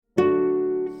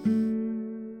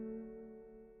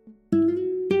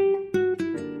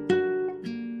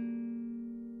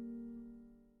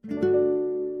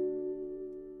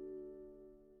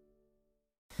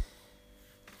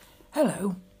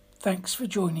Thanks for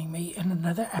joining me in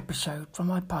another episode from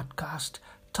my podcast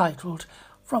titled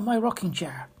From My Rocking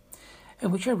Chair, in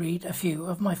which I read a few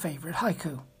of my favourite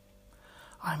haiku.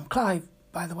 I'm Clive,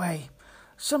 by the way,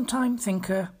 sometime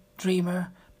thinker,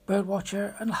 dreamer,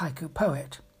 birdwatcher and haiku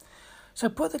poet. So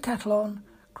put the kettle on,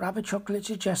 grab a chocolate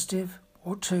digestive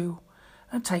or two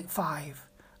and take 5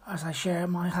 as I share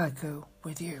my haiku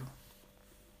with you.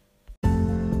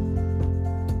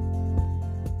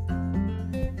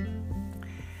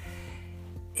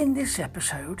 In this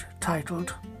episode,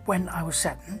 titled When I Was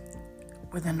 7,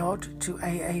 with a nod to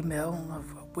A.A. Milne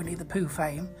of Winnie the Pooh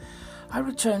fame, I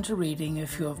return to reading a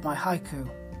few of my haiku.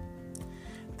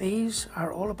 These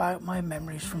are all about my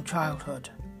memories from childhood,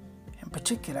 in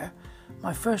particular,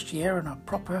 my first year in a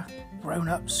proper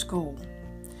grown-up school.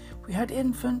 We had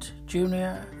infant,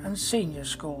 junior and senior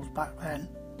schools back then.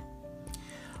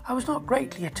 I was not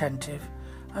greatly attentive,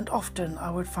 and often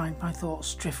I would find my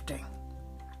thoughts drifting.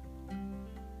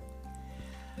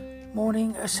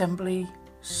 Morning assembly,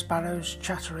 sparrows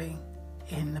chattering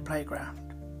in the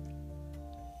playground.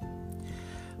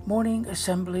 Morning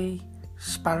assembly,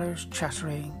 sparrows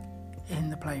chattering in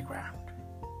the playground.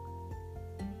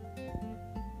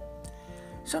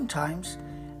 Sometimes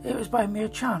it was by mere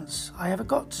chance I ever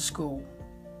got to school.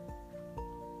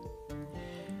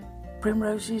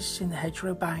 Primroses in the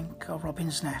hedgerow bank are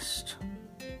robin's nest.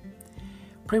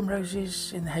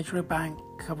 Primroses in the hedgerow bank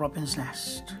are robin's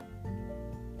nest.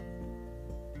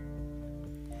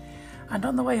 And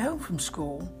on the way home from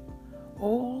school,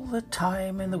 all the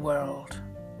time in the world.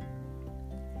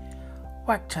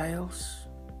 Wagtails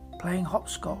playing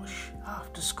hopscotch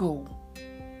after school.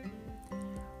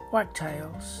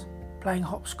 Wagtails playing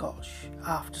hopscotch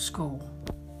after school.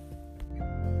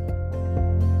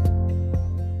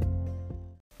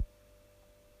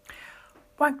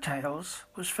 Wagtails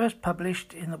was first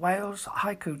published in the Wales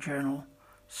Haiku Journal,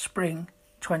 Spring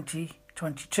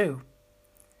 2022.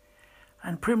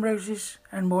 And Primroses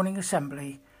and Morning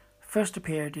Assembly first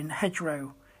appeared in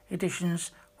Hedgerow,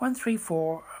 editions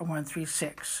 134 and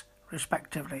 136,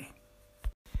 respectively.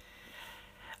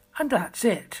 And that's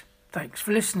it. Thanks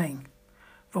for listening.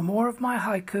 For more of my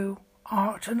haiku,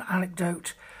 art and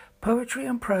anecdote, poetry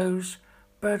and prose,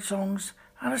 bird songs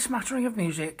and a smattering of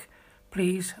music,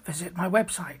 please visit my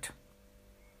website.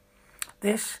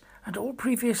 This and all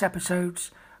previous episodes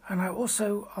are now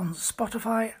also on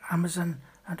Spotify, Amazon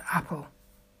and Apple.